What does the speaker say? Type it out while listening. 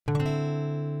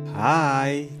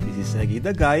Hi, this is Agi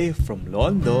the Guy from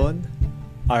London.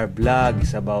 Our vlog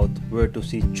is about where to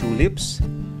see tulips,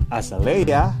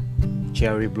 azalea,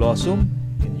 cherry blossom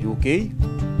in UK.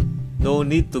 No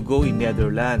need to go in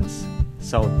Netherlands,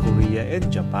 South Korea and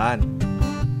Japan.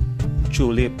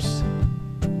 Tulips.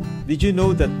 Did you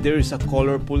know that there is a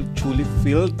colorful tulip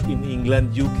field in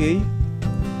England, UK?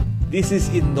 This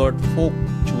is in Norfolk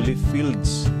Tulip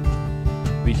Fields,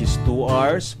 which is 2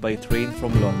 hours by train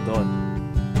from London.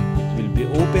 It will be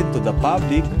open to the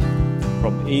public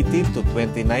from 18 to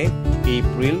 29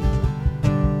 April.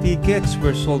 Tickets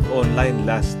were sold online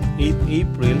last 8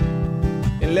 April.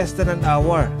 In less than an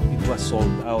hour, it was sold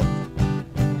out.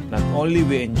 Not only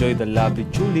we enjoy the lovely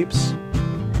tulips,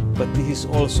 but this is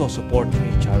also supporting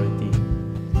a charity.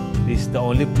 This is the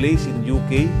only place in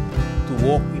UK to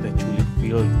walk in a tulip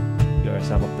field. Here are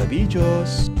some of the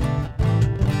videos.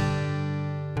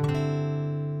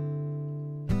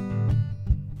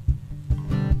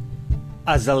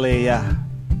 Azalea.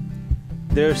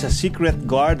 There's a secret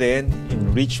garden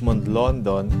in Richmond,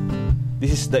 London.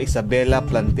 This is the Isabella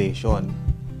plantation,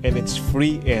 and it's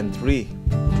free entry.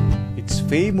 It's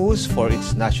famous for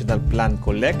its national plant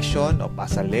collection of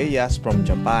azaleas from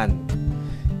Japan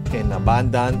and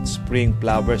abundant spring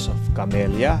flowers of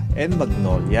camellia and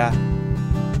magnolia.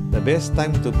 The best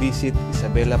time to visit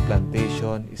Isabella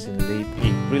plantation is in late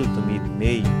April to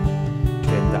mid-May,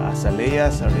 when the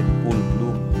azaleas are in full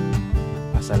bloom.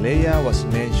 Azalea was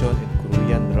mentioned in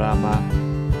Korean drama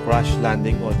Crash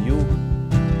Landing on You,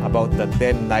 about the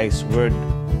 10 nice word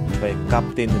by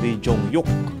Captain Ri Jong-yuk,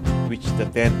 which the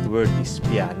 10th word is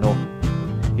piano.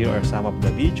 Here are some of the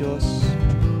videos.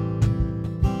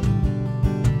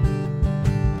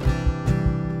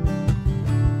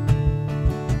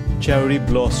 Cherry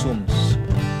blossoms.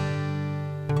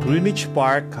 Greenwich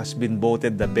Park has been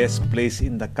voted the best place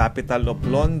in the capital of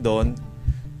London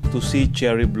to see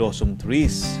cherry blossom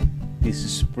trees this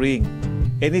spring,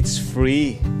 and it's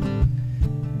free.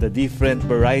 The different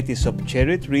varieties of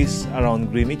cherry trees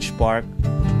around Greenwich Park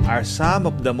are some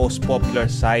of the most popular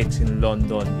sights in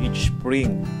London each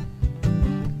spring.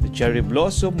 The cherry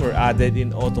blossom were added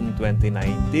in autumn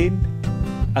 2019,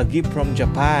 a gift from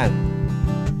Japan.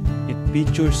 It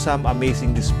features some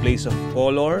amazing displays of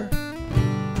color.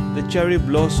 The cherry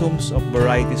blossoms of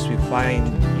varieties we find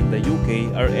in the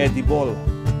UK are edible.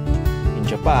 In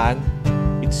Japan,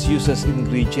 it's used as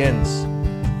ingredients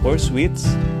for sweets,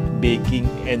 baking,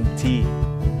 and tea.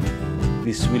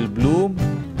 This will bloom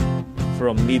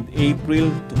from mid-April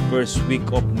to first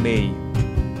week of May.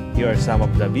 Here are some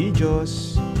of the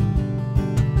videos.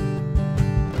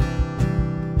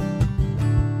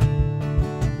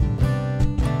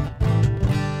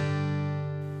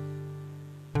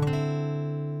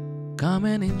 Come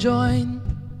and join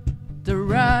the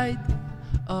ride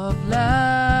of lifetime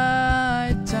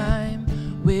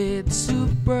with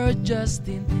Super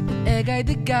Justin and Egg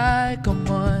the Guy. Come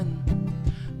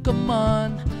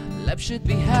on, life should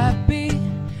be happy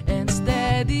and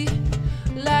steady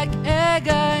like Egg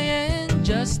and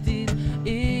Justin.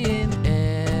 In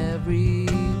every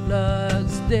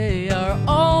vlogs they are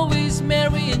always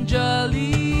merry and jolly.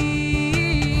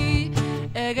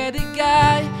 Egg the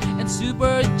Guy and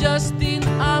Super Justin,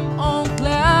 I'm on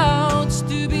clouds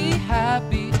to be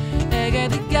happy.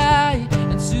 Egg the Guy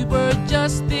and Super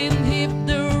Justin hit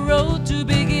the road to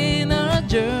begin our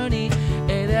journey.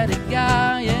 Egg the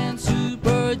Guy and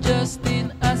Super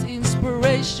Justin as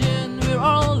inspiration, we're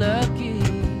all lucky.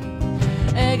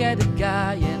 Egg the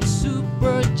Guy and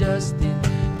Super Justin.